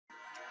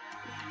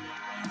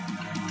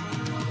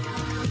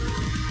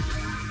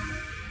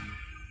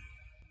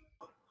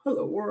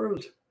Hello,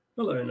 world.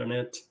 Hello,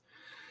 Internet.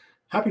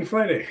 Happy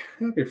Friday.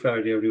 Happy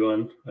Friday,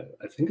 everyone.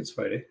 I think it's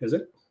Friday. Is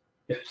it?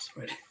 Yeah, it's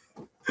Friday.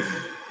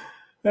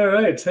 All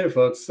right. Hey,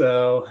 folks.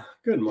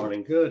 Good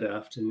morning, good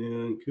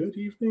afternoon, good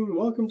evening.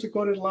 Welcome to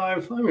Coded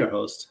Live. I'm your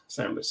host,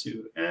 Sam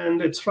Basu.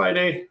 And it's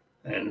Friday,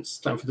 and it's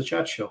time for the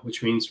chat show,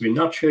 which means we're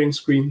not sharing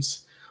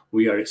screens.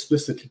 We are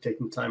explicitly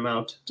taking time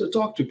out to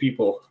talk to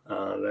people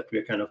that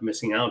we're kind of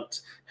missing out,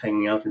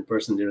 hanging out in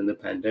person during the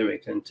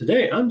pandemic. And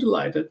today, I'm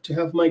delighted to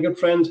have my good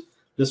friend,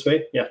 this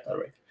way? Yeah, that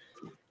way.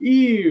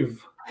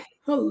 Eve,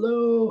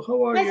 hello.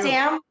 How are you? Hi,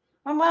 Sam.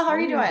 I'm well. How are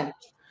you doing?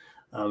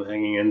 I'm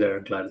hanging in there.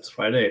 Glad it's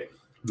Friday.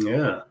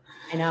 Yeah.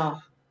 I know.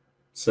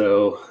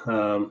 So,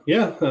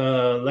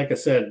 like I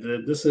said,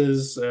 this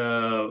is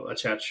a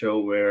chat show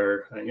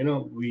where,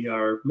 we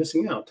are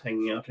missing out,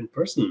 hanging out in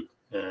person.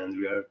 And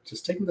we are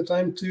just taking the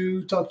time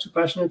to talk to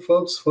passionate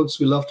folks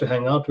we love to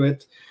hang out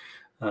with.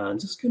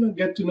 Just going to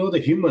get to know the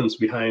humans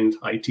behind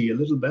IT a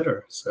little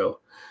better. So,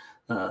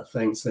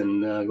 thanks,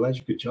 and glad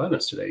you could join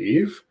us today,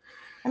 Eve.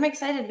 I'm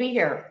excited to be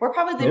here. We're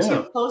probably the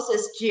two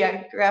closest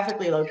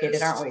geographically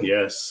located, aren't we?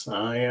 Yes,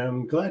 I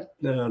am glad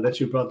that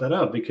you brought that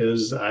up,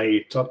 because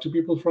I talk to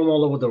people from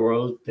all over the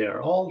world. They are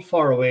all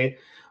far away,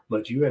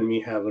 but you and me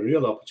have a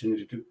real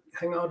opportunity to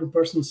hang out in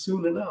person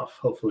soon enough,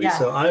 hopefully. Yes.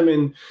 So I'm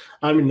in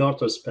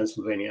Northwest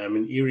Pennsylvania. I'm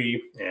in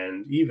Erie,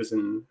 and Eve is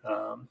in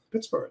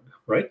Pittsburgh,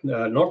 right?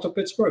 North of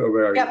Pittsburgh, or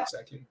where are you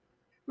exactly?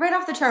 Right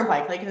off the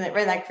turnpike, like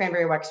right in that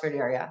Cranberry Wexford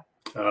area.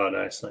 Oh,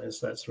 nice.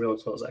 That's real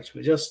close,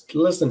 actually. Just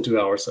less than 2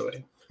 hours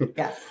away.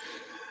 Yeah.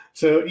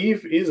 So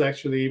Eve is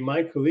actually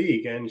my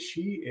colleague, and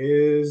she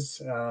is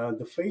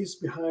the face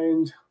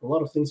behind a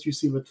lot of things you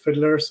see with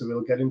Fiddler, so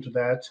we'll get into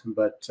that.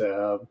 But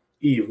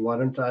Eve, why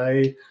don't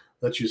I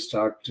let you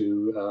start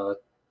to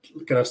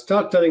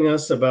start telling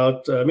us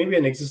about maybe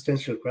an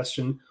existential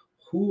question.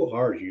 Who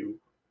are you?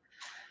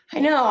 I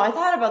know. I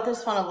thought about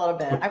this one a little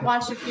bit. I've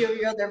watched a few of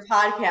your other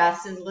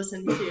podcasts and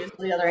listened to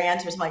the other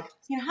answers. I'm like,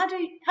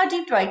 how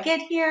deep do I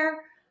get here?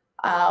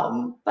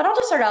 But I'll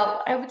just start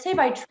out. I would say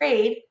by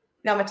trade,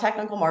 I'm a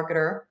technical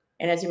marketer,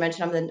 and as you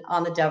mentioned, I'm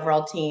on the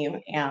DevRel team,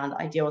 and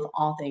I deal with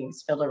all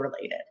things Fiddler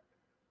related.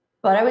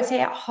 But I would say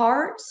at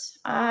heart,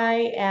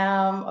 I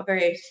am a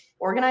very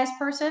organized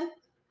person.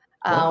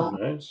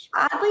 Nice.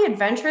 Oddly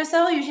adventurous,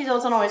 though. Usually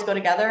those don't always go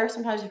together.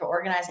 Sometimes you're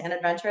organized and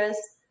adventurous.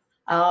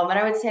 And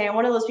I would say I'm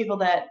one of those people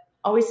that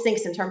always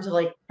thinks in terms of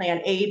like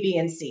plan A, B,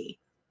 and C.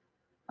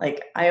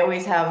 Like I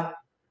always have,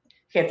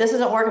 okay, if this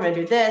doesn't work, I'm going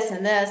to do this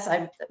and this.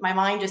 My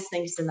mind just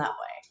thinks in that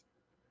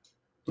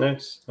way.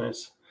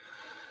 Nice.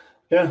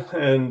 Yeah,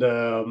 and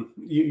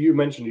you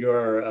mentioned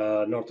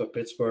you're north of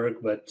Pittsburgh,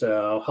 but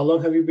how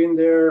long have you been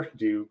there?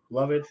 Do you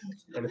love it?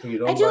 Anything you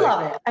don't like? I do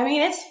love it. I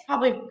mean, it's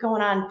probably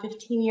going on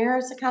 15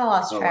 years. I kind of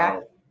lost track.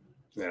 Wow.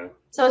 Yeah.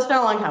 So it's been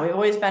a long time. We've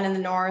always been in the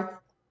north.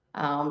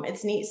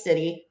 It's a neat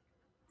city.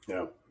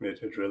 Yeah,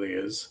 it really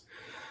is.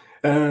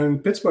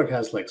 And Pittsburgh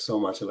has like so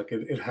much. Like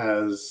it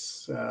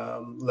has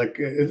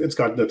it's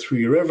got the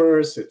three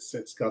rivers.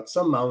 It's got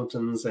some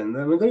mountains, and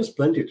I mean there's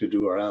plenty to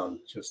do around.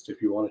 Just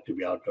if you want it to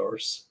be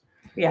outdoors.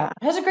 Yeah,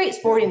 it has a great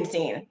sporting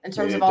scene in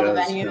terms of all the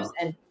venues,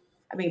 and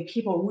I mean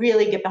people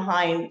really get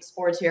behind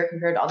sports here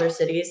compared to other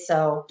cities.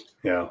 So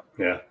yeah.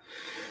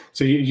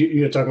 So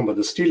you're talking about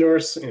the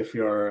Steelers if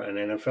you're an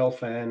NFL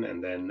fan,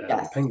 and then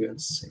the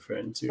Penguins if you're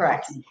into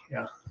correct. hockey.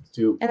 Yeah,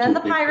 and then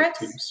the Pirates.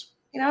 Teams.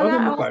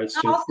 Not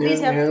all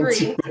cities have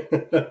three.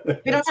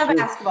 We don't have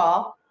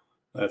basketball.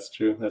 That's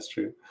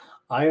true.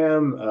 I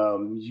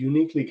am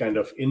uniquely kind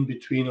of in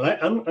between.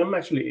 I'm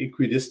actually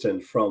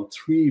equidistant from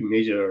three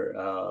major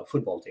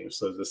football teams.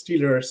 So the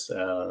Steelers,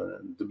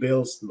 the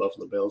Bills, the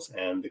Buffalo Bills,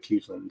 and the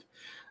Cleveland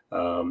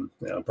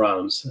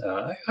Browns.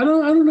 I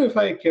don't know if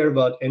I care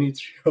about any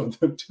three of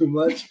them too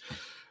much,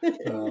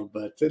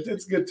 but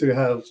it's good to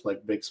have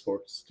like big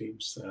sports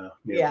teams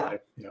nearby.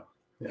 Yeah.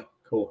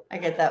 Cool. I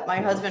get that. My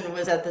husband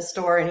was at the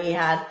store and he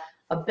had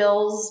a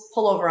Bills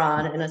pullover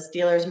on and a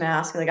Steelers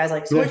mask, and the guy's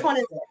like, "So which one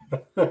is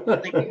it?"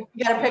 Like,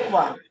 you got to pick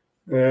one.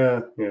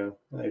 Yeah.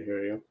 I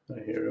hear you.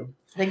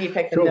 I think he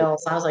picked the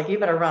Bills. I was like, "You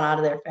better run out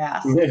of there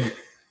fast."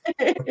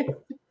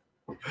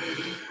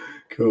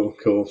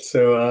 Cool.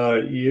 So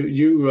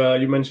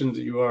you mentioned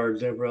that you are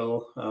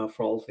DevRel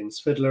for all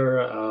things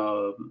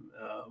Fiddler.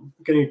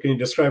 Can you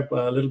describe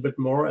a little bit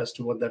more as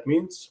to what that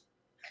means?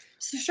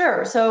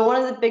 Sure. So one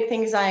of the big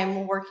things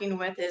I'm working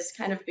with is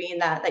kind of being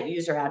that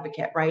user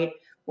advocate, right?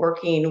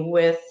 Working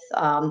with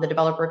the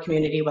developer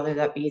community, whether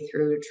that be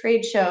through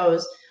trade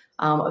shows,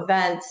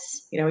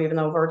 events, even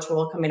though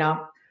virtual coming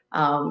up,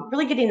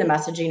 really getting the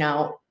messaging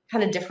out,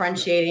 kind of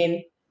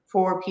differentiating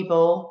for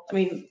people. I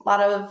mean, a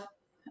lot of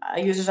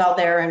users out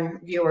there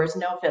and viewers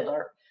know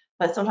Fiddler,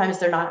 but sometimes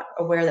they're not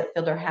aware that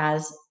Fiddler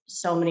has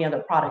so many other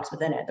products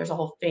within it. There's a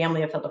whole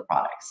family of Fiddler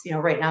products.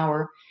 Right now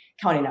we're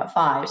counting up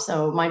 5.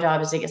 So my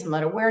job is to get some of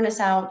that awareness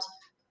out,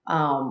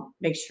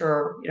 make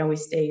sure, we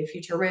stay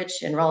feature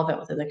rich and relevant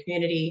within the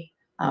community,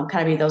 kind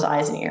of be those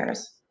eyes and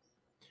ears.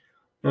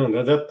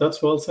 No,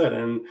 that's well said.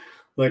 And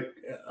like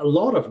a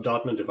lot of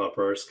 .NET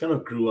developers kind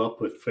of grew up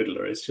with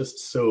Fiddler. It's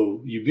just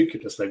so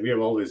ubiquitous. Like we have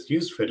always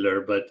used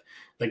Fiddler, but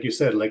like you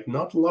said, like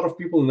not a lot of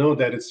people know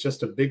that it's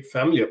just a big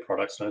family of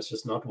products now. It's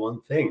just not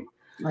one thing.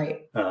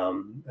 Right.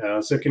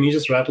 So can you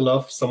just rattle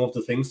off some of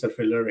the things that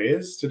Fiddler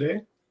is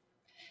today?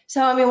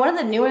 So, I mean, one of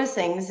the newest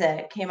things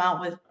that came out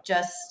with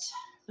just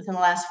within the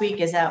last week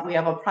is that we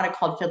have a product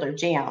called Fiddler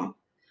Jam.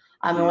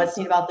 And what's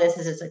neat about this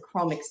is it's a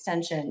Chrome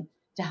extension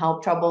to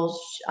help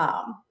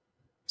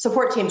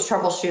support teams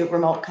troubleshoot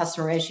remote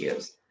customer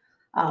issues.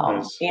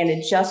 Nice. And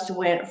it just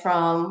went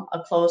from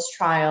a closed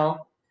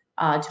trial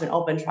to an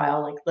open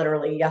trial, like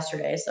literally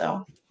yesterday.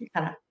 So you're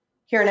kind of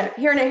hearing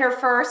it here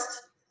first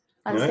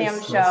on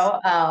Sam's show.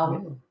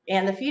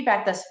 And the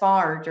feedback thus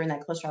far during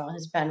that closed trial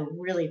has been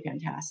really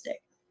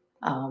fantastic.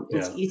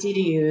 It's easy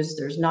to use.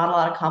 There's not a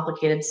lot of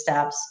complicated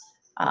steps.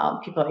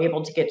 People are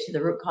able to get to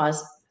the root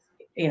cause,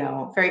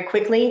 very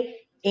quickly.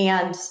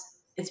 And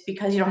it's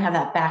because you don't have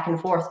that back and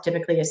forth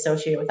typically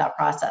associated with that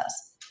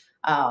process.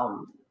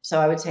 So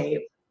I would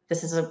say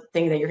this is a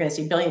thing that you're going to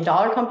see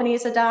billion-dollar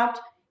companies adopt,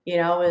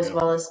 as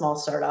well as small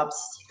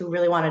startups who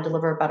really want to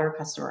deliver a better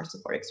customer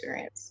support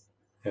experience.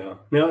 Yeah.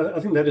 Now, I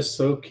think that is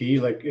so key.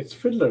 Like,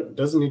 Fiddler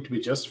doesn't need to be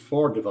just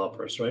for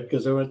developers, right?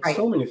 Because there are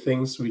so many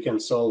things we can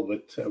solve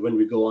with when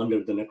we go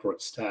under the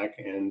network stack.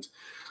 And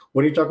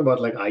when you talk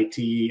about like IT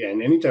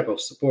and any type of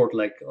support,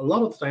 like a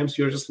lot of the times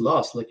you're just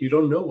lost. Like you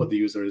don't know what the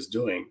user is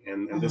doing,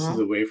 and this is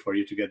a way for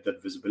you to get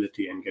that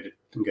visibility and get it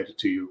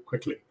to you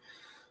quickly.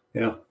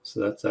 Yeah,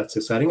 so that's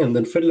exciting. And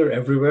then Fiddler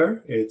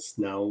Everywhere, it's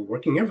now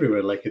working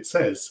everywhere, like it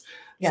says.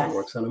 Yes. So it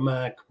works on a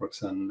Mac,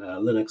 works on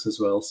Linux as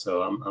well.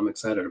 So I'm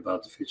excited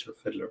about the future of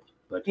Fiddler.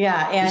 But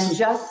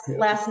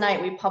last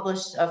night we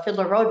published a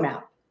Fiddler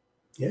roadmap.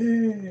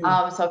 Yay!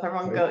 So if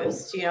everyone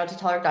goes to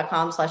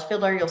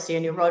telerik.com/Fiddler, you'll see a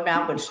new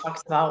roadmap which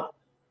talks about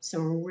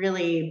some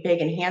really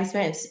big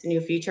enhancements,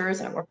 new features,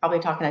 and we're probably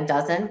talking a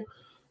dozen.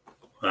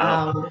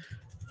 Wow!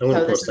 I want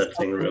to post that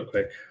thing real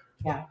quick.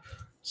 Yeah.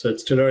 So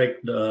it's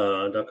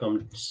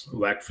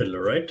telerik.com/WAC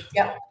Fiddler, right?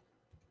 Yep.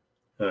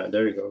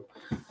 There you go.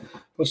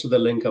 Posted the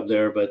link up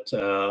there, but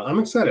I'm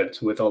excited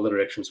with all the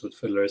directions with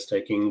Fiddler is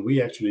taking.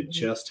 We actually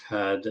just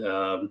had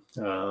a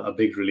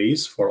big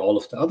release for all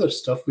of the other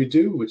stuff we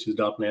do, which is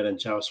 .NET and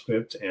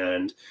JavaScript,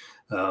 and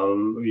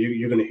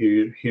you're going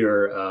to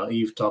hear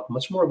Eve talk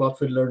much more about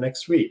Fiddler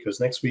next week, because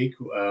next week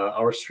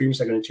our streams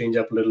are going to change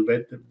up a little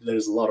bit.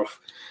 There's a lot of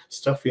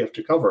stuff we have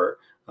to cover.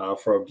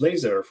 For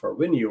Blazor, for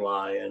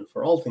WinUI, and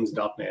for all things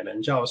 .NET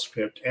and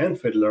JavaScript and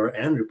Fiddler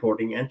and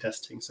reporting and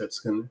testing. So it's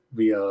going to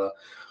be a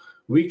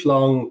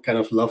week-long kind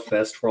of love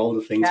fest for all the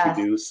things we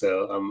do.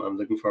 So I'm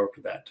looking forward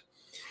to that.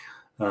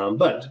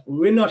 But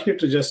we're not here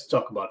to just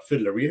talk about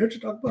Fiddler. We're here to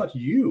talk about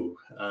you.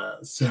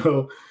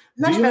 So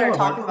much better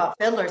talking about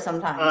Fiddler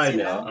sometimes. I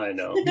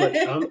know. But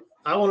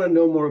I want to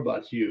know more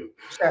about you.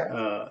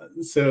 Sure.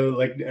 So,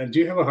 like, do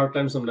you have a hard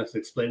time sometimes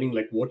explaining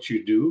like what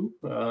you do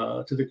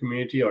to the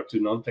community or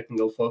to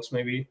non-technical folks,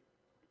 maybe?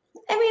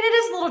 I mean, it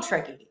is a little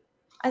tricky.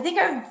 I think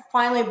I've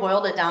finally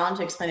boiled it down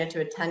to explain it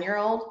to a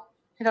 10-year-old.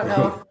 I don't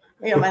know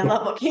if my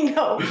level can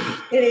go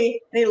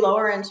any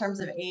lower in terms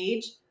of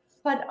age,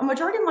 but a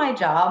majority of my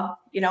job,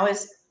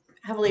 is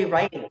heavily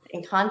writing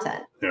and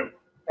content. Yeah.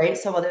 Right.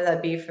 So whether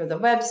that be for the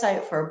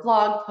website, for a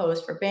blog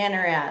post, for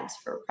banner ads,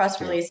 for press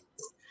releases.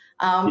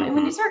 And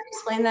when you start to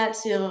explain that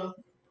to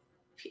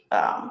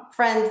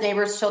friends,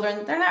 neighbors,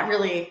 children, they're not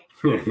really,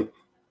 it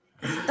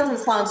doesn't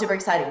sound super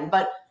exciting.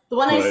 But the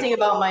one nice thing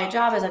about my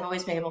job is I've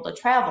always been able to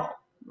travel,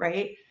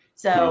 right?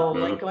 So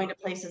like going to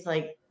places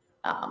like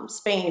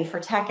Spain for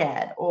tech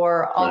ed,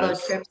 or all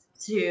those trips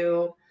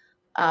to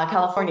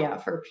California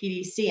for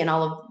PDC and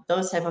all of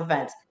those type of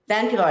events.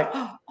 Then people are like,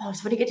 oh,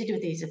 so what do you get to do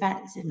with these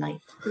events? And like,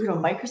 you go to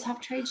a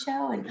Microsoft trade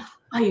show, and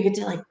you get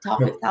to like talk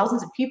with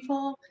thousands of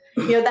people.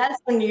 That's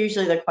when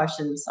usually the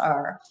questions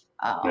are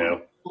a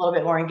little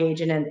bit more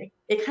engaging, and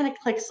it kind of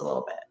clicks a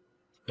little bit.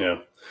 Yeah.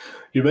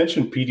 You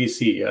mentioned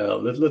PDC.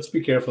 Let's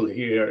be careful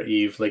here,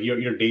 Eve. Like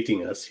you're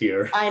dating us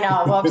here. I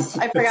know. Whoops.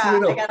 I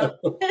forgot.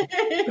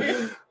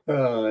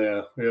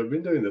 Yeah. We have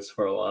been doing this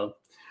for a while.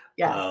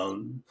 Yes.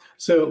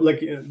 So like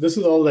this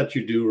is all that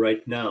you do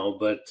right now,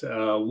 but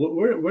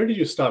where did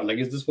you start? Like,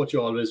 is this what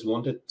you always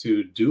wanted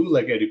to do,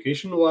 like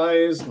education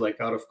wise, like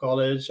out of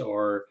college,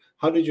 or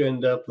how did you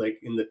end up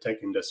like in the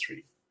tech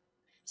industry?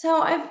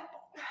 So I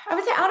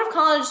would say out of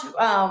college,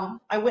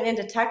 I went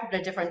into tech, but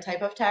a different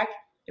type of tech.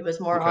 It was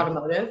more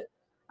automotive.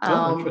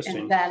 Interesting.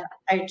 And then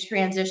I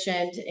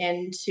transitioned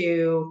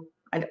into,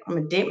 I'm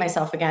going to date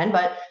myself again,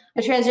 but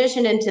I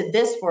transitioned into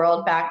this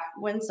world back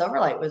when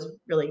Silverlight was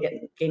really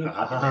gaining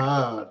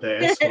popularity.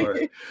 The S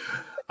word.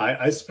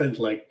 I spent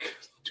like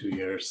 2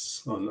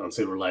 years on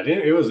Silverlight.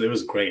 It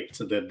was great.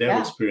 So the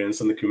dev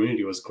experience and the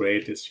community was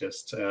great. It's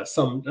just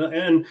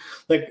and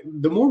like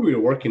the more we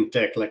work in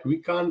tech, like we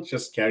can't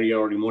just carry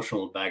our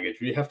emotional baggage.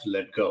 We have to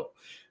let go.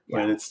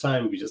 When it's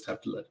time, we just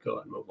have to let go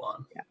and move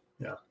on.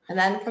 Yeah. And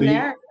then from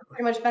there, I've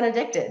pretty much been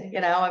addicted.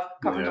 I've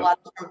covered a lot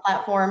of different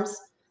platforms.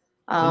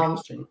 In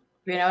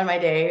my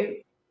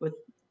day with,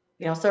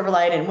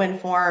 Silverlight and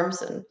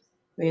WinForms and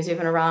mean, it's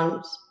even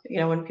around,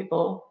 when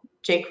people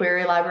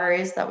jQuery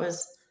libraries, that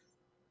was,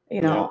 a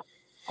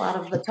lot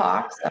of the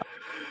talk. So.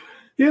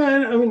 Yeah,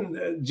 and I mean,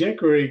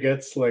 jQuery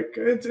gets like,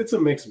 it's a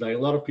mixed bag. A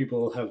lot of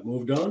people have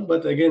moved on,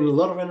 but again, a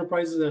lot of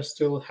enterprises are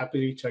still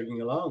happily chugging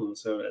along.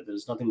 So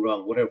there's nothing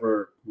wrong,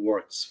 whatever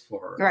works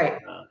for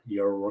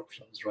your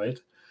workflows, right?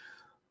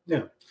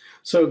 Yeah.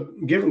 So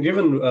given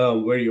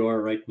where you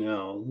are right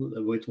now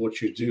with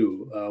what you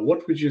do,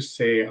 what would you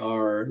say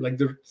are like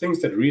the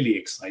things that really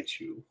excite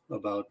you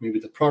about maybe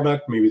the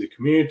product, maybe the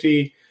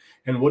community,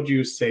 and what do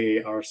you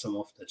say are some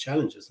of the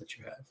challenges that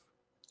you have?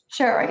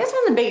 Sure. I guess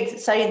one of the big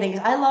exciting things,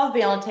 I love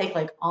being able to take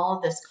like all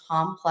of this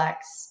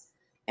complex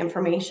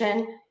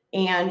information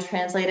and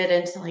translate it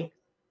into like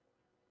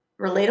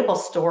relatable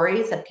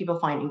stories that people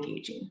find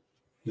engaging.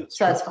 That's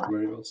fun.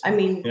 Very well said. I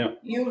mean,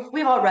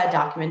 we've all read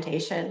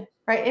documentation,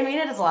 right? I mean,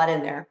 it is a lot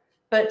in there,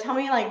 but tell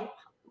me like,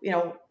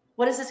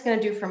 what is this going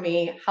to do for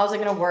me? How's it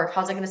going to work?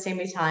 How's it going to save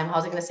me time?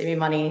 How's it going to save me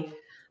money?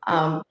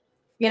 And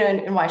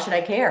why should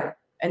I care?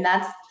 And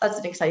that's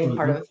an exciting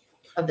part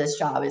of this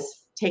job, is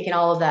taking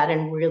all of that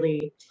and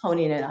really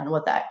honing in on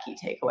what that key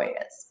takeaway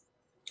is.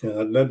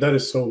 Yeah, that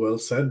is so well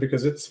said,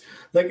 because it's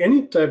like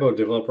any type of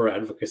developer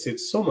advocacy,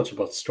 it's so much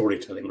about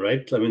storytelling,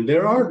 right? I mean,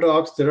 there are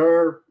docs, there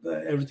are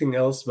everything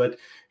else, but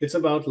it's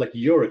about like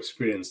your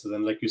experiences.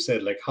 And like you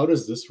said, like, how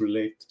does this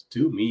relate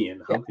to me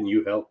and how can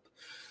you help?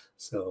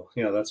 So,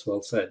 yeah, that's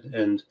well said.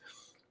 And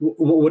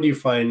what do you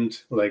find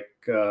like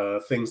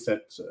things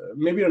that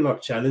maybe are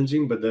not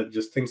challenging, but that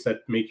just things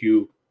that make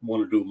you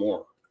want to do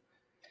more?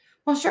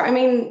 Well, sure. I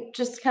mean,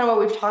 just kind of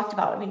what we've talked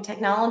about. I mean,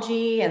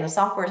 technology and the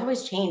software is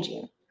always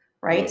changing,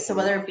 right? So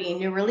whether it be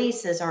new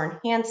releases or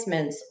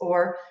enhancements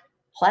or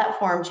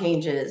platform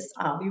changes,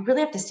 you really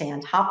have to stay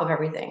on top of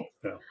everything.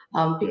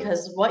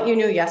 Because what you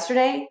knew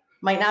yesterday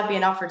might not be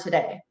enough for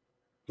today.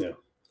 So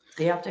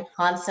you have to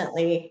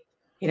constantly,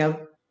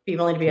 be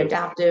willing to be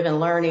adaptive and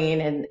learning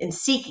and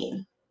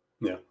seeking.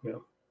 Yeah.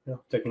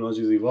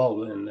 Technologies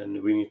evolve, and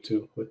we need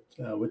to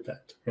with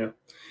that. Yeah.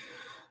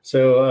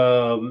 So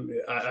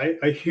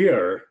I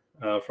hear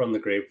from the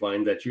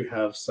grapevine that you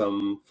have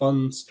some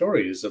fun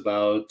stories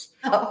about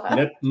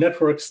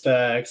network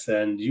stacks,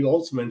 and you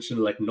also mentioned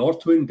like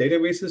Northwind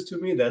databases to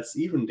me. That's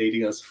even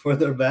dating us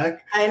further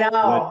back. I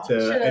know.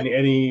 But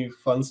any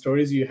fun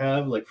stories you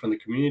have, like from the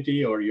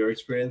community or your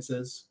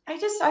experiences?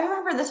 I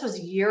remember this was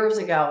years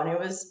ago, and it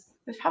was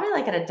probably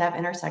like at a Dev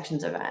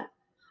Intersections event.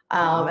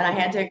 And I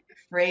had to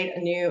create a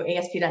new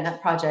ASP.NET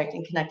project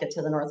and connect it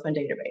to the Northwind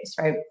database,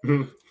 right?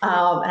 And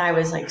I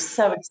was like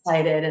so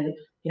excited, and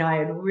I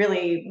had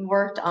really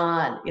worked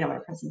on my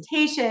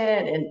presentation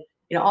and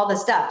all the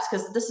steps,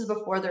 because this is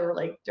before there were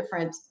like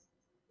different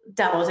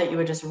demos that you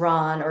would just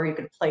run or you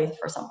could play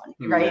for someone,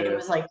 right? It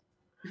was like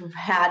you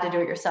had to do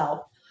it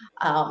yourself.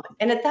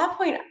 And at that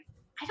point,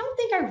 I don't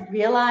think I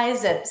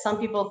realized that some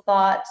people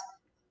thought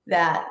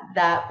that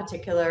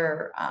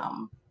particular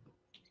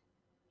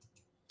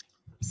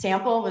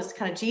sample was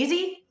kind of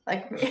cheesy,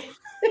 like I've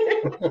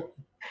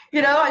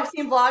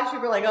seen blogs,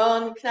 people are like,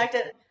 oh, I'm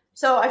connected.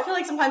 So I feel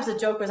like sometimes the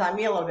joke was on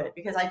me a little bit,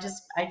 because I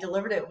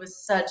delivered it with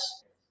such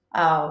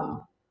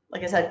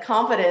like I said,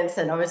 confidence,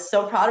 and I was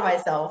so proud of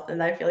myself,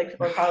 and I feel like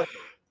people are probably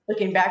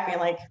looking back being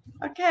like,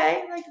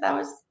 okay, like that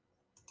was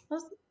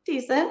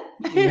decent.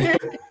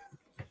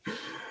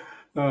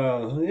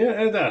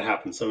 Yeah, that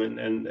happens. I mean,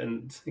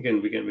 and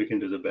again, we can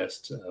do the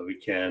best we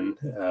can,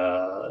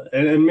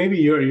 and maybe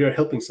you're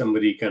helping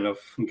somebody kind of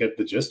get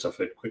the gist of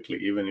it quickly,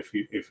 even if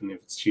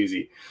it's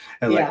cheesy.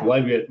 And like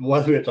while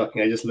we're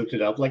talking, I just looked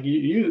it up. Like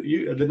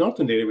you the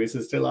Northwind database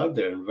is still out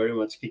there and very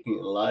much kicking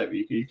and alive.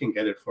 You can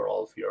get it for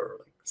all of your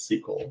like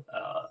SQL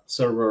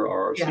server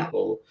or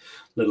SQL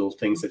little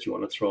things that you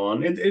want to throw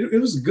on.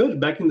 It was good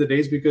back in the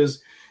days,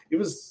 because it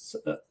was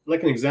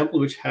like an example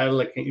which had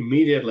like an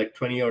immediate like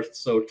 20 or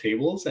so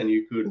tables, and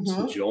you could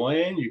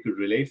join, you could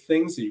relate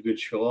things, you could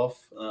show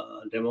off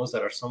demos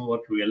that are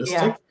somewhat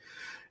realistic.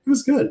 It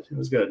was good.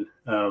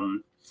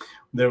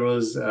 There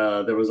was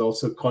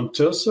also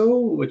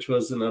Contoso, which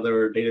was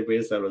another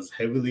database that was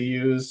heavily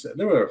used.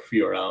 There were a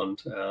few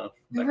around.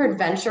 I heard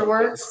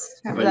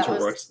VentureWorks.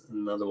 VentureWorks,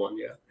 another one.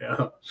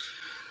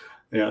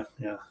 Yeah.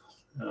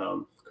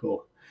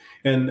 Cool.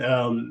 And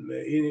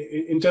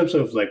in terms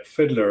of like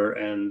Fiddler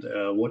and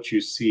what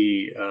you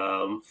see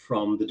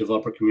from the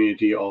developer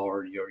community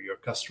or your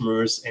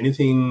customers,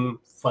 anything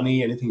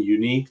funny, anything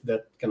unique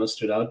that kind of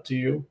stood out to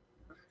you?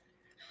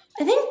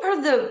 I think part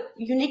of the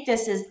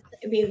uniqueness is,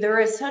 I mean, there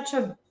is such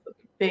a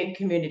big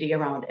community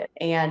around it,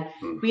 and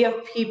we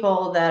have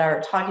people that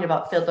are talking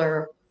about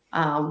Fiddler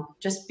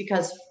just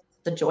because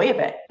the joy of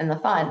it and the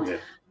fun.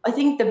 I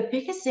think the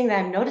biggest thing that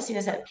I'm noticing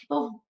is that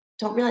people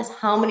don't realize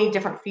how many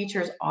different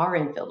features are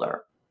in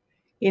Fiddler.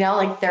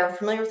 Like they're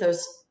familiar with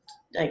those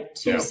like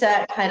two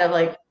set kind of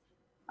like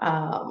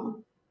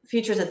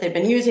features that they've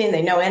been using,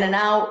 they know in and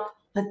out,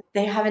 but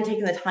they haven't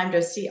taken the time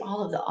to see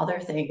all of the other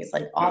things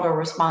like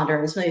autoresponder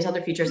and some of these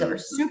other features that are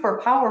super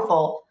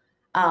powerful.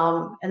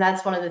 And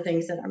that's one of the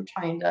things that I'm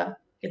trying to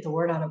get the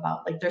word out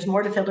about. Like there's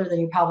more to Fiddler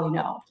than you probably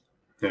know.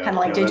 Yeah. Kind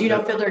of like, did you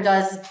know Fiddler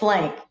does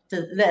blank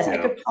to this? Yeah. I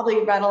could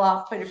probably rattle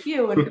off quite a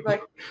few, and people are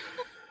like,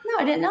 no,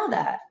 I didn't know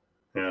that.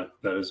 Yeah,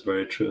 that is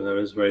very true. That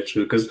is very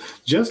true. Because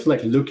just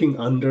like looking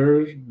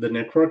under the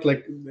network,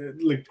 like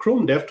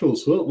Chrome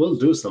DevTools will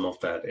do some of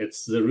that.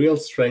 It's the real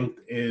strength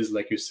is,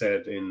 like you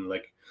said, in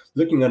like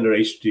looking under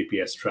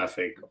HTTPS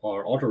traffic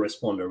or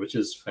autoresponder, which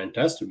is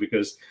fantastic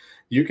because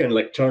you can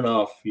like turn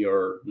off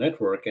your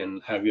network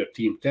and have your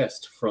team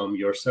test from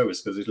your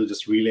service because it'll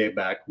just relay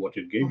back what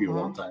it gave you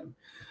one time.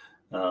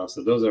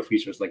 So those are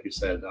features, like you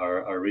said,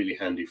 are really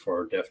handy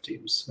for dev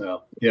teams.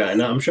 Yeah,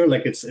 and I'm sure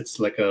like it's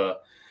like a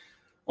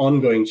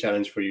ongoing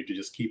challenge for you to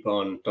just keep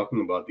on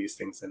talking about these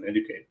things and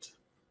educate.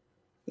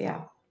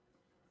 Yeah.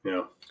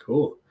 Yeah,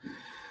 cool.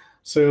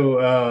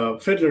 So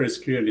Fiddler is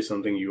clearly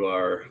something you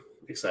are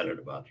excited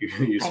about.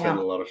 You spend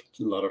a lot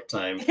of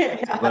time,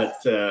 Yes. but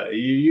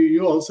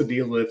you also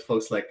deal with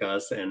folks like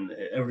us and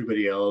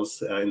everybody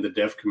else in the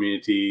dev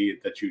community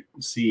that you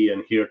see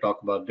and hear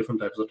talk about different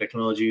types of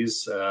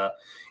technologies.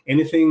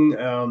 Anything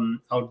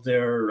out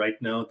there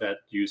right now that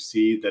you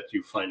see that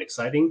you find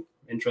exciting,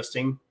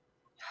 interesting?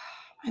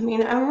 I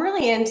mean, I'm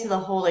really into the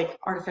whole like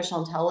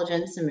artificial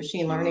intelligence and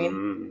machine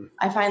learning.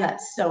 I find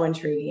that so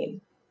intriguing.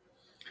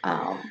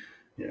 Yeah.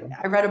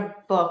 I read a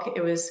book.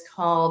 It was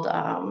called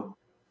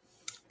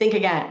Think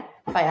Again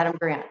by Adam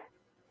Grant.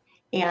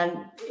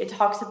 And it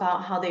talks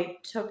about how they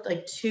took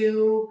like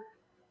two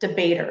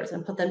debaters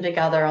and put them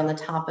together on the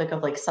topic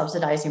of like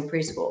subsidizing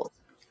preschools.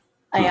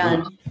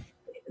 And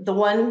the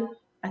one,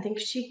 I think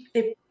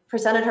they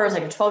presented her as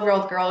like a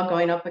 12-year-old girl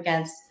going up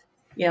against,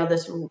 you know,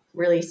 this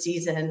really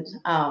seasoned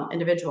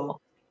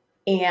individual.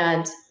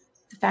 And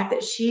the fact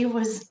that she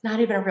was not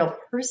even a real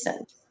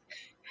person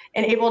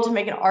and able to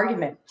make an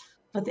argument.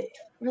 But the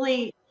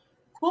really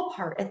cool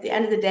part, at the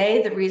end of the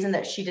day, the reason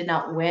that she did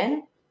not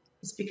win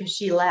is because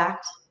she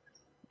lacked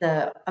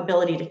the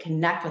ability to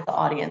connect with the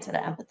audience at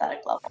an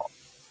empathetic level.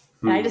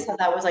 And I just thought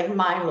that was like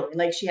mind-blowing.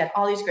 Like she had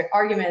all these great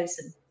arguments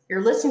and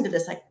you're listening to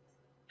this like,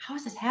 how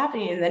is this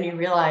happening? And then you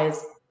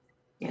realize,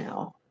 you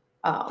know,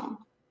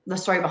 the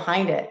story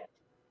behind it.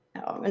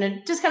 And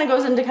it just kind of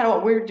goes into kind of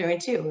what we're doing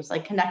too. It's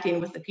like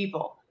connecting with the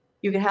people.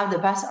 You can have the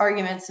best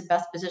arguments, the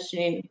best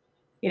positioning,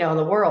 you know, in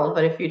the world,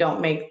 but if you don't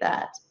make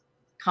that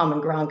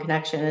common ground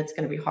connection, it's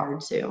going to be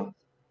hard to,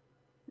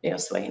 you know,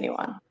 sway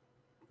anyone.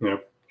 Yeah,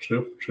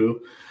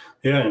 true.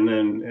 Yeah, and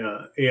then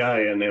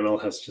AI and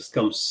ML has just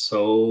come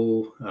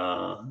so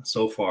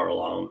far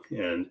along,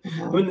 and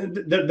I mean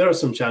there are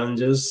some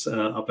challenges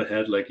up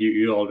ahead. Like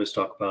you always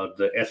talk about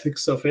the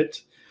ethics of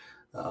it,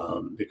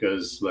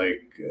 because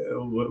like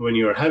when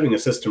you're having a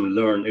system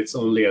learn, it's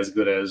only as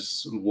good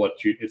as what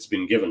it's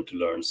been given to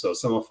learn. So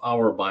some of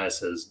our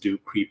biases do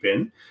creep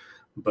in.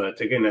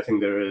 But again, I think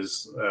there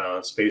is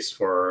space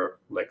for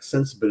like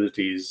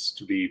sensibilities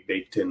to be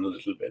baked in a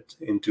little bit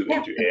into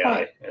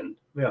AI, and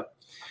yeah,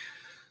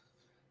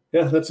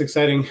 that's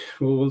exciting.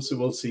 We'll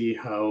see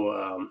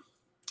how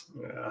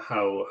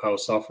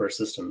software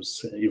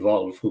systems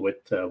evolve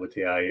with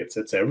AI.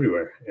 It's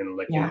everywhere, and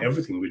like in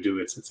everything we do,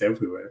 it's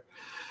everywhere.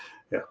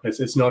 Yeah,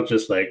 it's not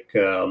just like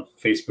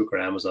Facebook or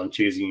Amazon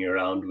chasing you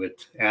around with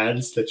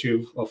ads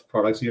of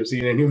products you've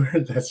seen anywhere.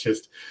 That's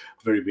just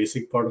a very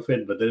basic part of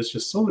it. But there's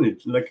just so many,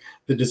 like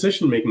the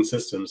decision-making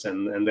systems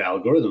and the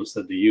algorithms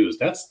that they use.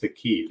 That's the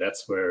key.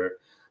 That's where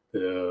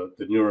the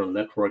neural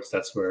networks.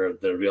 That's where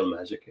the real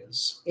magic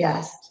is.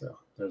 Yes. So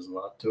there's a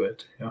lot to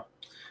it. Yeah,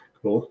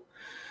 cool.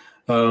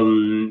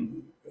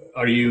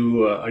 Are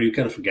you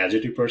kind of a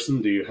gadgety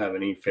person? Do you have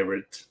any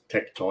favorite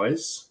tech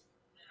toys?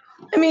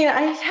 I mean,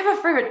 I have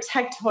a favorite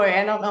tech toy.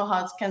 I don't know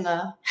how it's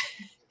gonna.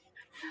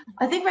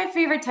 I think my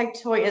favorite tech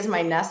toy is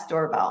my Nest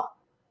doorbell.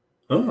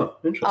 Oh,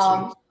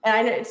 interesting. And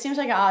I know it seems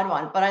like an odd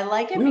one, but I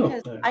like it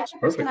because I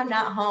can pretend I'm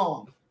not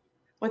home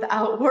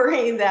without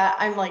worrying that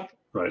I'm like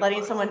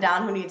letting someone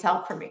down who needs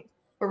help from me.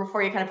 Or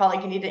before you kind of felt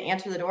like you need to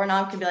answer the door,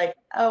 now I can be like,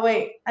 oh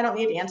wait, I don't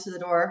need to answer the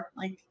door.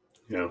 Like,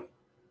 you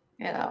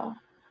know.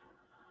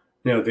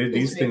 You know,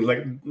 these things,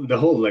 like the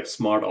whole like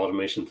smart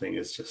automation thing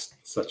is just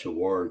such a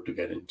world to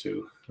get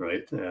into,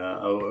 right?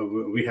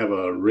 We have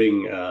a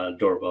Ring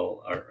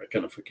doorbell or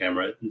kind of a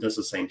camera. It does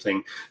the same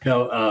thing.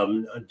 Now,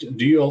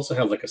 do you also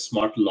have like a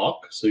smart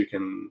lock so you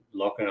can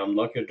lock and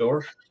unlock your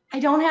door? I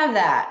don't have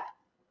that.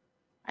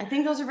 I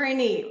think those are very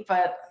neat,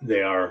 but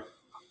they are.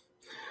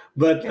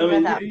 But I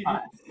mean,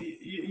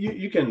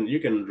 you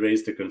can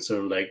raise the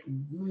concern like,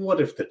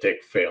 what if the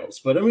tech fails?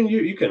 But I mean,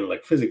 you can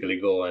like physically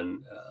go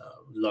and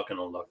lock and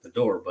unlock the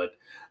door. But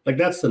like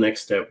that's the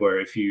next step, where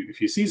if you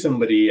see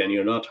somebody and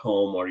you're not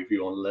home, or if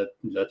you want to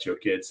let your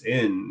kids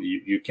in,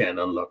 you can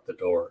unlock the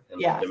door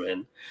and let them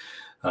in.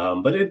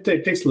 But it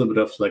takes a little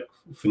bit of like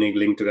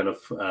finagling to kind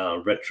of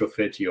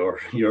retrofit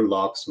your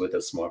locks with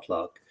a smart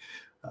lock.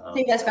 I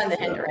think that's been the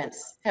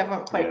hindrance.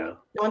 Haven't quite. No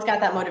one's got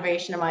that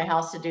motivation in my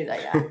house to do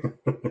that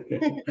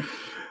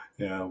yet.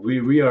 Yeah,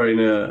 we are in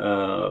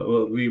a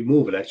well, we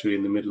moved actually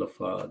in the middle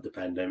of the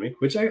pandemic,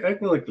 which I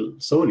feel like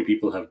so many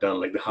people have done,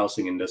 like the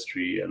housing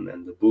industry and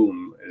the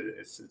boom.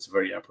 It's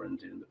very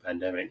apparent in the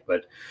pandemic.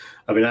 But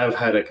I mean, I've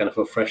had a kind of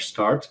a fresh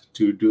start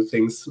to do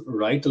things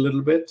right a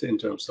little bit in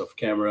terms of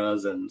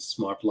cameras and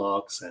smart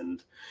locks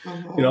and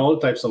Hmm. all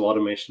types of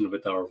automation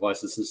with our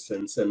voice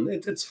assistants, and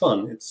it's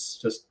fun.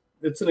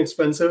 It's an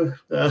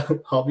expensive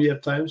hobby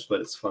at times,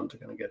 but it's fun to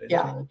kind of get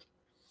Yeah. into it.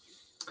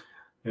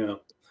 Yeah.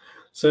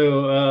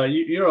 So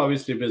you're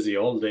obviously busy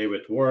all day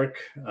with work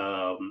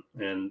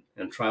and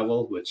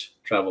travel, which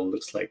travel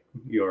looks like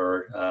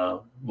you're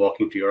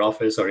walking to your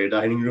office or your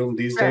dining room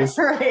these Right. days.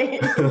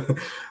 Right.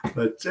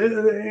 But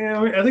yeah,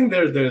 I mean, I think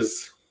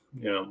there's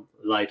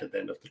light at the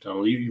end of the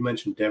tunnel. You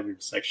mentioned dev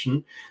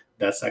intersection.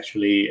 That's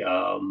actually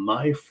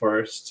my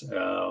first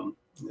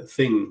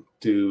thing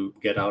to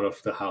get out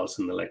of the house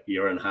in the like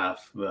year and a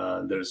half.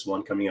 There's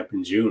one coming up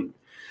in June,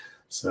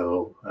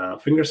 so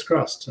fingers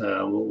crossed.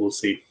 We'll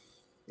see.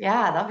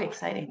 Yeah, that'll be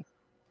exciting.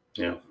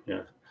 Yeah,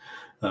 yeah.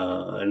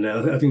 And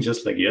I think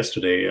just like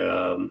yesterday,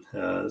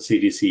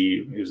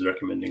 CDC is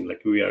recommending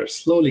like we are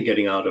slowly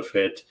getting out of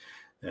it,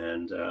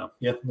 and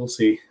yeah, we'll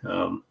see.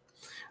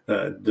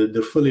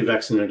 The fully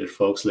vaccinated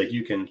folks, like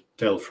you can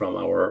tell from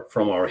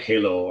our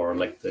halo or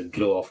like the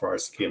glow of our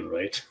skin,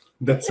 right?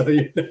 That's how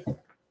you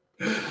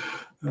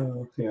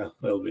know. Yeah,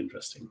 that'll be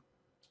interesting.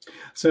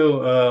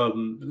 So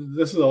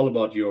this is all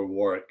about your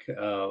work,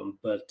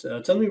 but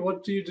tell me,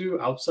 what do you do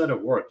outside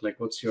of work? Like,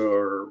 what's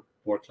your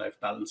work-life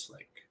balance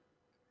like?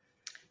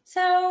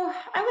 So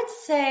I would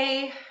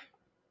say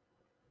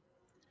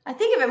I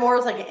think of it more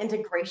as like an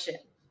integration,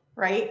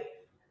 right?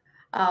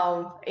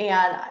 And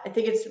I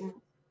think it's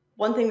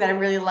one thing that I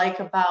really like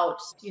about,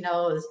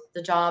 is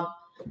the job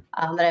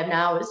that I have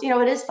now is,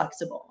 it is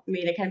flexible. I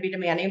mean, it can be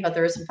demanding, but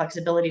there is some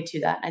flexibility to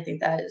that. And I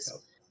think that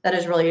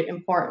is really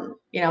important,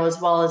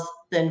 as well as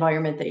the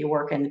environment that you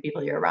work in, the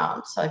people you're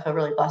around. So I feel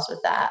really blessed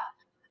with that.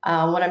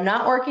 When I'm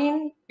not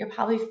working, you'll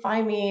probably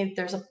find me,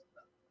 there's a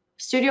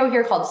studio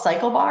here called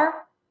Cycle Bar,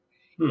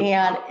 Hmm,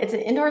 and it's an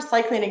indoor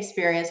cycling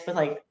experience with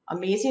like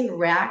amazing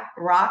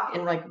rock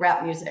and like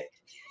rap music.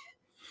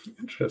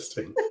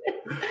 interesting.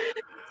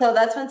 So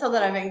that's been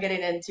something I've been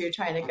getting into,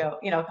 trying to go,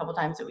 a couple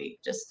times a week,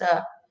 just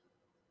to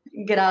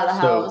get out of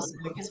the house So,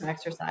 and get some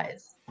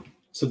exercise.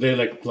 so they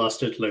like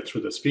blast it like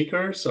through the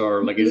speakers,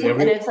 or like is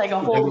And it's like a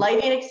whole every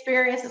lighting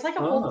experience. It's like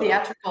a whole ah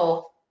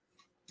theatrical,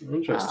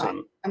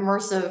 interesting.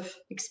 immersive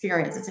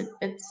experience.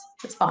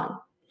 It's fun.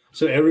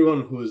 So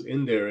everyone who's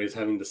in there is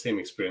having the same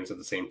experience at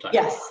the same time.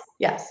 Yes,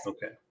 yes,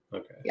 Okay,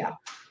 okay. yeah.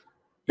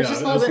 It's Yeah,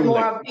 just a I little bit assume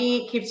more like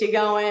upbeat, keeps you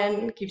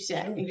going, keeps you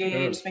sure, sure.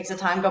 engaged, makes the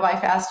time go by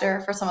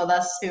faster for some of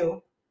us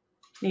who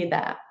need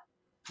that.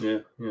 Yeah,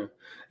 yeah,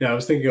 yeah. I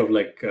was thinking of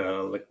like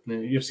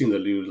you've seen the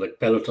new like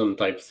Peloton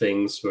type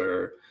things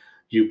where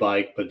you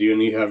bike, but you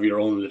only have your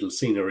own little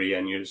scenery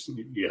and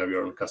you have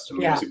your own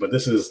custom Yeah. music. But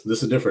this is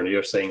different.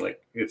 You're saying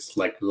like it's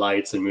like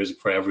lights and music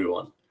for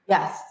everyone.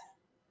 Yes.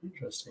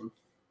 Interesting,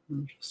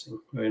 interesting.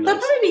 Very So it'd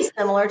nice. probably be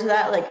similar to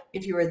that, like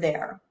if you were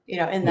there, in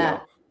Yeah,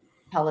 that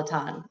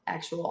Peloton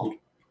actual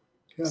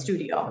got it.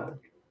 studio. Got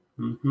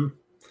it. Hmm.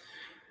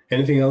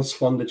 Anything else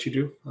fun that you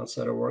do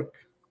outside of work?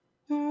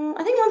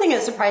 I think one thing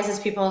that surprises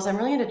people is I'm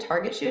really into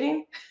target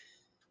shooting.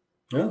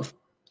 Yeah.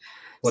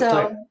 What So,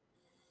 type?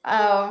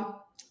 um,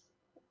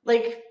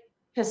 like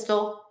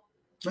pistol,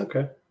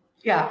 Okay,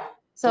 yeah. that's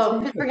So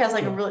very Pittsburgh good. has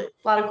like a Yeah. really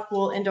lot of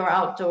cool indoor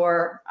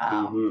outdoor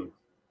Hmm.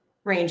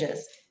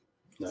 ranges.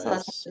 So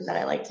that's Nice. something that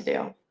I like to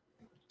do.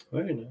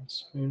 Very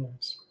nice. Very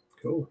nice.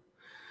 Cool.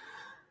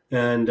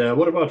 And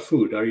what about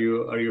food? Are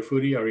you a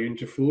foodie? Are you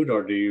into food,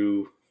 or do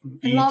you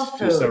I eat love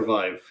to food.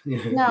 survive?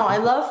 No, I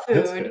love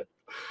That's food. good.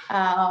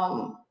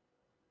 Um,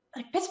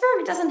 like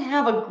Pittsburgh doesn't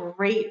have a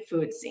great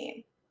food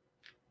scene.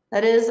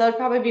 That'd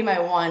probably be my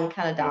one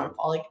kind of Yeah.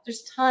 downfall. Like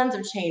there's tons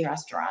of chain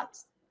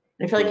restaurants.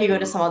 And I feel like you go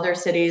to Hmm. some other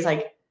cities,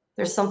 like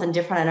there's something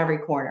different on every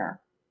corner.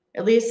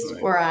 At least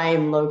Right. where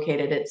I'm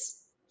located,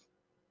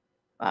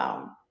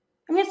 um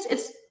I mean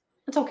it's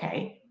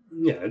okay,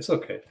 Yeah, it's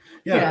okay.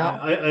 you Yeah,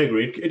 know. I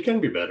agree. It can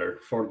be better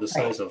for the Right.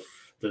 size of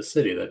the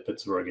city that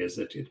Pittsburgh is.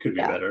 It could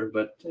be Yeah. better,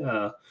 but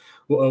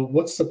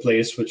what's the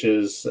place which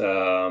is?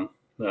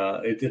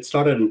 It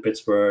started in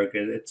Pittsburgh.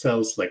 It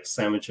sells like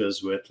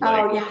sandwiches with Oh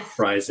like yes.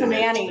 fries in it.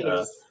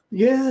 Manny's.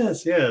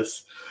 Yes,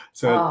 yes.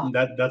 So Oh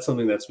that's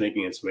something that's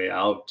making its way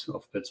out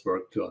of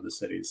Pittsburgh to other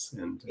cities,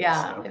 and it's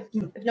yeah.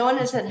 If no one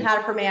has it's had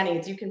okay. it for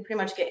Manny's, you can pretty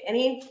much get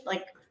any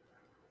like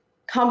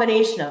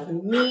combination of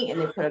meat, and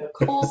they put a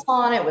coleslaw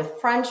on it with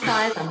French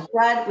fries on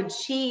bread with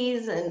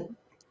cheese, and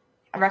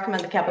I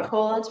recommend the Yeah.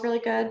 capicola. It's really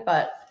good,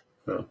 but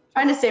Yeah.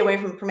 trying to stay away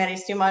from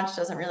permanis too much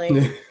doesn't really.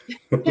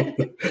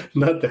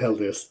 Not the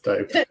healthiest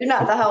type. They're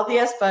not the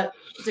healthiest, but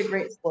it's a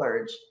great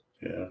splurge.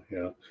 Yeah,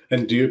 yeah.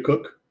 And do you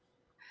cook?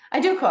 I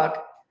do cook.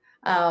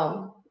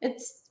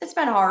 It's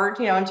been hard,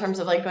 in terms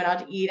of like going out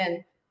to eat,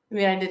 and I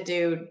mean I did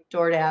do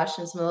DoorDash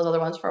and some of those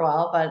other ones for a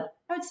while, but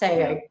I would say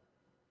Yeah.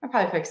 I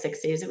probably cook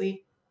 6 days a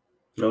week.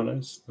 Oh,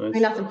 nice, I mean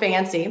nice. nothing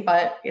fancy,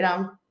 but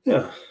I'm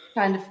Yeah,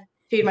 trying to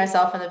feed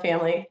myself and the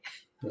family.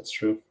 That's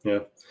true. Yeah.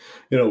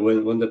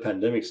 When the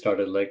pandemic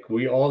started, like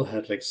we all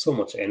had like so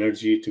much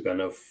energy to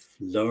kind of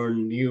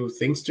learn new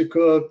things to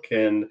cook,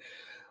 and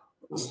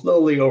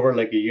slowly over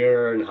like a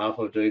year and a half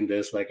of doing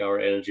this, like our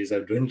energies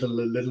have dwindled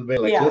a little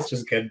bit. Like let's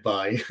just get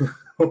by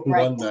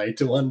one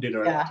night, one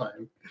dinner at a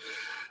time.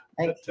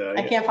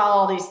 I can't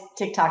follow all these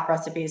TikTok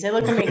recipes. They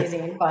look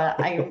amazing, but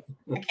I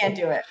can't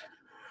do it.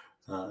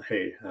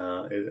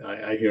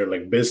 I hear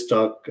like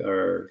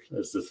BizTalk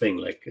is the thing.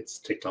 Like it's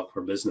TikTok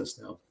for business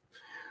now,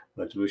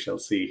 but we shall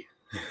see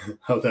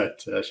how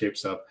that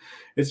shapes up.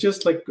 It's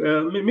just like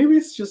maybe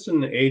it's just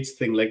an age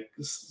thing. Like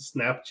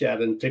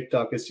Snapchat and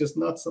TikTok is just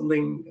not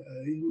something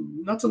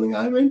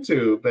I'm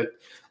into. But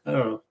I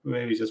don't know.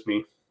 Maybe just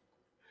me.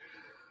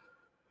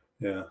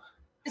 Yeah.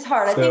 It's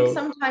hard. I think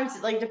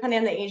sometimes, like depending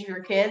on the age of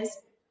your kids,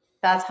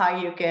 that's how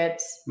you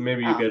get.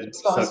 Maybe you get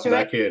sucked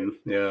back in.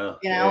 Yeah.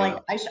 Like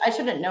I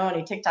shouldn't know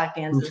any TikTok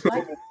dances.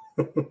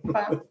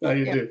 How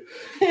you do?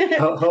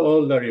 How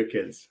old are your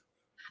kids?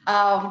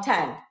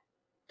 10.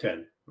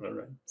 10. All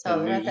right.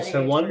 So you just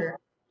have one?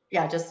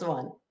 Yeah, just the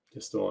one.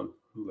 Just the one.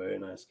 Very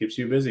nice. Keeps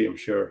you busy, I'm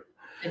sure.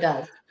 It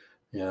does.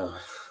 Yeah.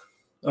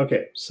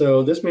 Okay.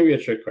 So this may be a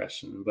trick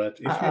question, but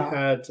if you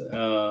had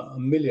 $1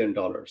 million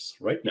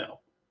right now,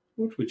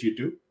 what would you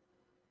do?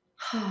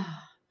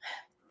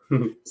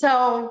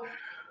 So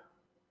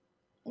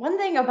one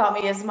thing about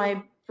me is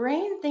my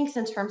brain thinks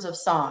in terms of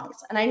songs,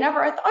 and I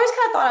always kind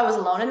of thought I was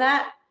alone in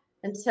that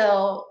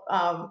until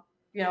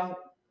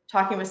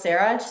talking with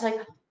Sarah, and she's like,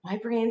 my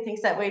brain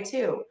thinks that way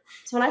too.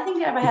 So when I think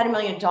if I had $1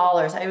 million,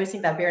 I always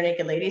think that Bare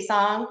Naked Lady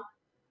song.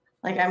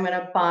 Like I'm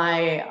gonna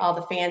buy all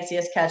the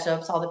fanciest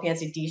ketchups, all the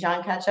fancy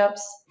Dijon ketchups.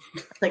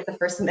 It's like the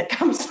first thing that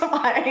comes to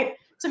mind.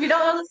 So if you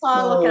don't know the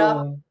song, look it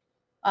up.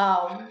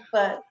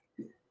 But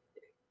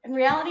in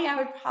reality, I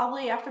would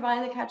probably, after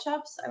buying the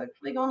ketchups, I would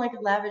probably go on like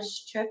a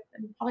lavish trip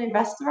and probably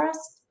invest the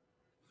rest.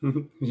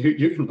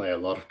 You can buy a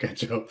lot of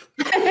ketchup.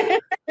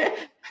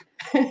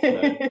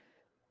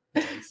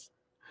 Nice.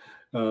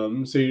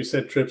 So you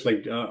said trips,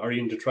 like, are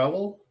you into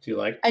travel? Do you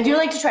like? I do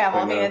like to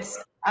travel. I mean,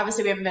 it's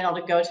obviously we haven't been able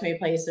to go to many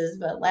places,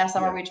 but last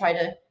summer we tried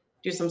to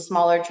do some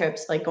smaller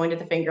trips, like going to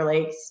the Finger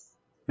Lakes,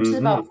 which is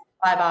about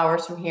 5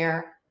 hours from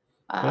here.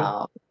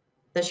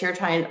 This year,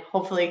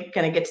 hopefully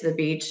going to get to the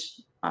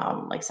beach,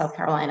 like South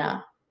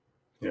Carolina.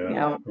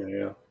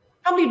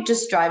 Probably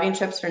just driving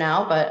trips for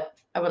now, but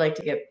I would like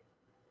to get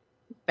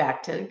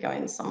back to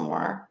going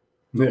somewhere.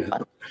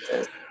 Fun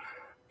places.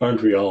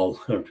 Aren't we all?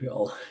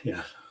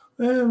 Yeah.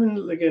 I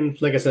mean, again,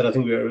 like I said, I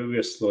think we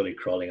are slowly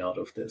crawling out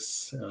of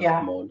this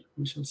mode.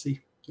 We shall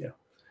see.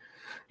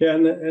 Yeah,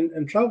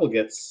 and travel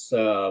gets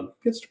to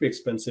be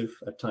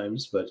expensive at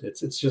times, but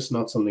it's just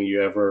not something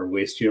you ever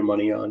waste your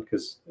money on,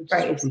 because it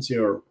just opens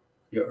your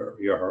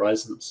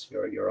horizons,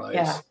 your eyes.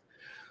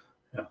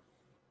 Yeah.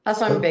 That's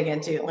what I'm big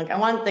into. Like I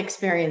want the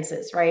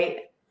experiences, right?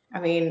 I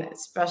mean,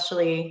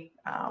 especially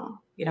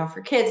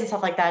for kids and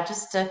stuff like that,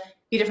 just to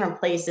be different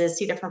places,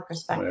 see different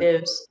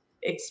perspectives,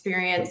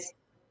 experience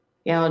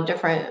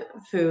different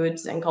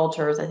foods and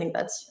cultures. I think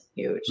that's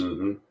huge.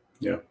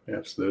 Yeah,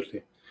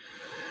 absolutely.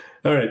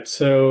 All right.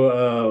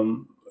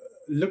 So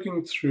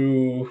looking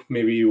through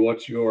maybe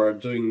what you are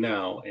doing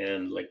now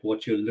and like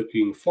what you're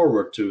looking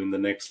forward to in the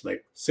next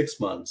like 6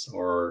 months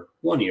or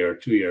 1 year,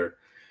 2 year,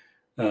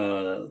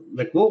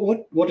 like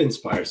what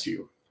inspires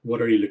you?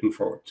 What are you looking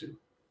forward to?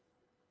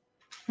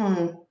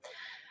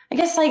 I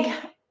guess like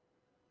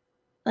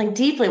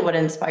deeply what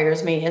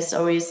inspires me is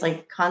always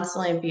like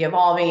constantly be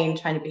evolving,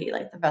 trying to be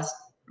like the best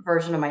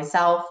version of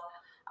myself.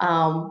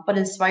 What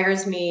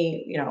inspires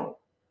me,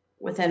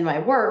 within my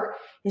work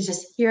is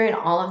just hearing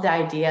all of the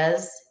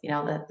ideas,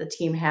 that the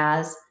team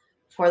has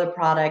for the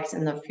products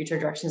and the future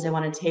directions they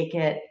want to take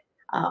it.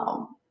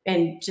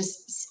 And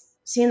just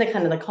seeing the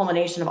kind of the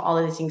culmination of all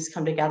of these things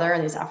come together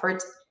and these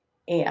efforts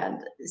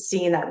and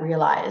seeing that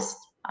realized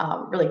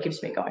really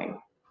keeps me going.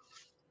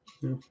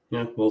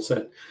 Yeah, well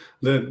said.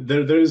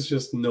 There is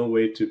just no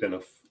way to kind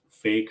of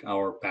fake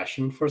our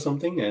passion for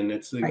something, and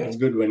it's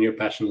good when your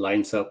passion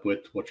lines up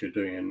with what you're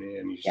doing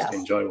and you just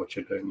enjoy what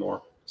you're doing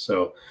more.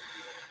 So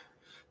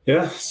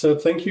so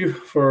thank you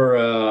for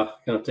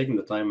kind of taking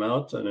the time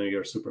out. I know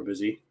you're super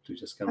busy to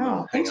just come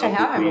and hang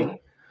out with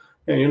me.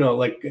 And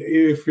like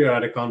if you're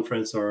at a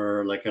conference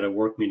or like at a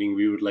work meeting,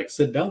 we would like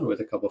sit down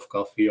with a cup of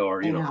coffee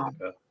or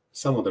like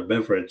some other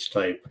beverage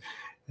type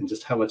and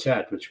just have a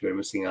chat, which we're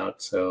missing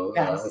out. So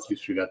at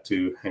least we got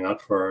to hang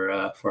out for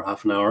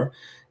half an hour.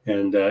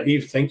 And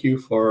Eve, thank you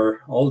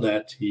for all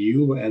that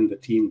you and the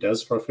team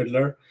does for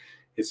Fiddler.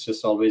 It's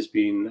just always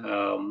been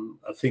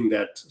a thing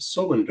that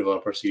so many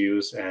developers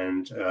use,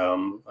 and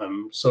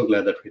I'm so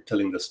glad that we're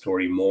telling the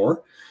story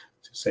more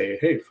to say,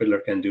 hey, Fiddler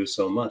can do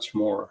so much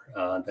more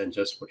than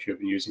just what you've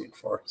been using it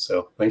for.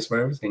 So thanks for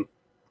everything.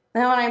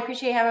 No, and I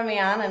appreciate having me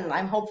on, and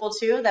I'm hopeful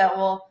too that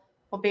we'll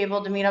be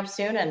able to meet up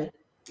soon and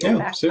get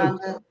back soon. on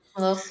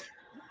to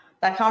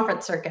that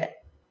conference circuit.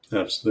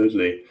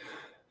 Absolutely.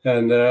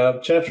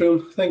 And chat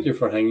room, thank you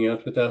for hanging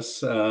out with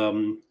us.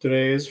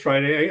 Today is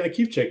Friday. I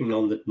keep checking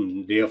on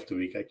the day of the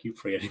week. I keep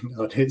forgetting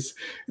nowadays.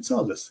 It's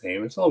all the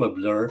same. It's all a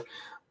blur.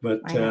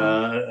 But I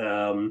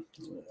know.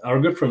 our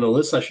good friend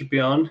Alyssa should be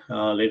on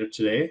later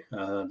today,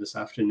 this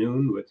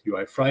afternoon with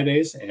UI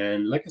Fridays.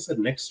 And like I said,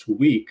 next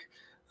week,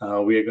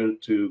 we are going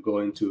to go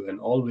into an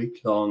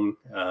all-week long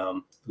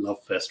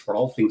love fest for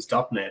all things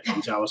 .NET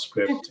and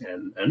JavaScript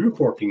and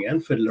reporting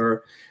and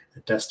Fiddler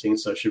and testing.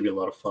 So it should be a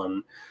lot of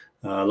fun.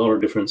 A lot of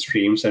different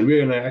streams, and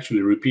we're going to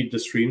actually repeat the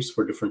streams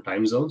for different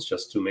time zones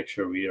just to make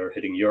sure we are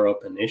hitting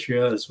Europe and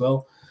Asia as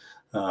well.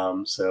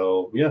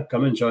 So yeah,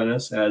 come and join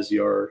us as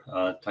your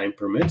time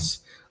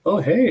permits.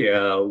 Oh, hey,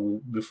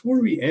 before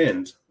we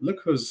end, look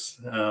who's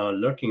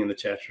lurking in the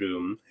chat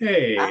room.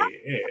 Hey,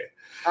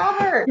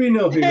 Robert. we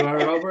know who you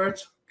are,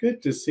 Robert.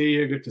 Good to see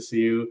you. Good to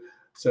see you.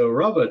 So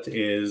Robert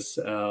is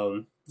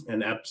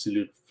an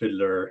absolute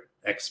Fiddler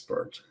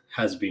expert,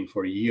 has been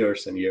for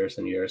years and years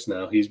and years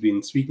now. He's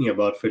been speaking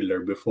about Fiddler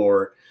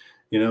before,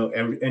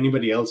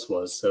 anybody else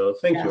was. So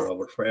thank you,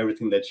 Robert, for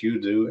everything that you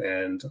do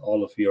and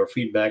all of your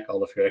feedback,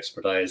 all of your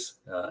expertise.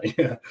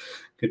 Yeah,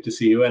 good to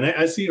see you. And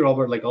I see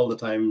Robert like all the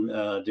time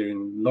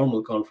during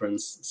normal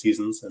conference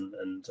seasons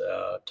and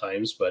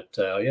times. But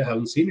yeah,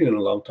 haven't seen you in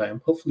a long time.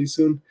 Hopefully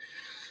soon.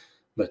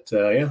 But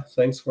yeah,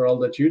 thanks for all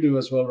that you do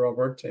as well,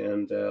 Robert.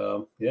 And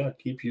yeah,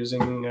 keep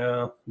using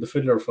the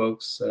Fiddler,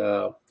 folks.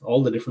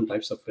 All the different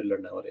types of Fiddler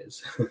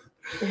nowadays.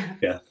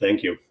 Yeah,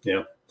 thank you.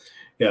 Yeah,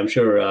 I'm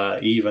sure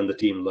Eve and the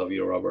team love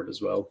you, Robert,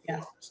 as well.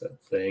 Yeah. So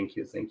thank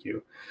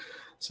you.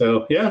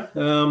 So yeah,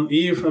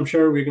 Eve, I'm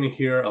sure we're going to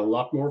hear a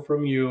lot more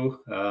from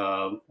you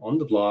on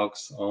the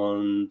blogs,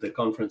 on the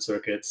conference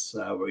circuits,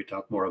 where we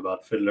talk more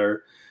about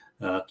Fiddler.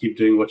 Keep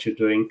doing what you're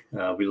doing.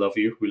 We love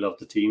you. We love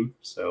the team.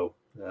 So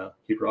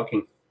keep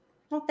rocking.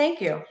 Well,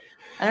 thank you.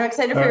 And I'm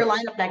excited for your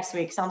lineup next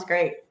week. Sounds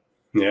great.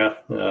 Yeah,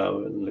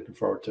 looking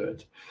forward to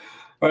it.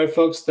 All right,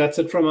 folks, that's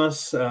it from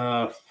us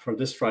for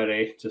this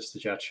Friday, just the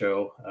chat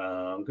show.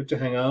 Good to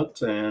hang out,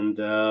 and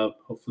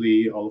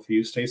hopefully all of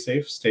you stay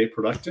safe, stay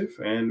productive,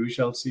 and we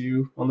shall see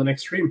you on the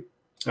next stream.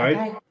 All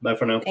right, bye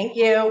for now. Thank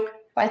you.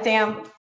 Bye, Sam.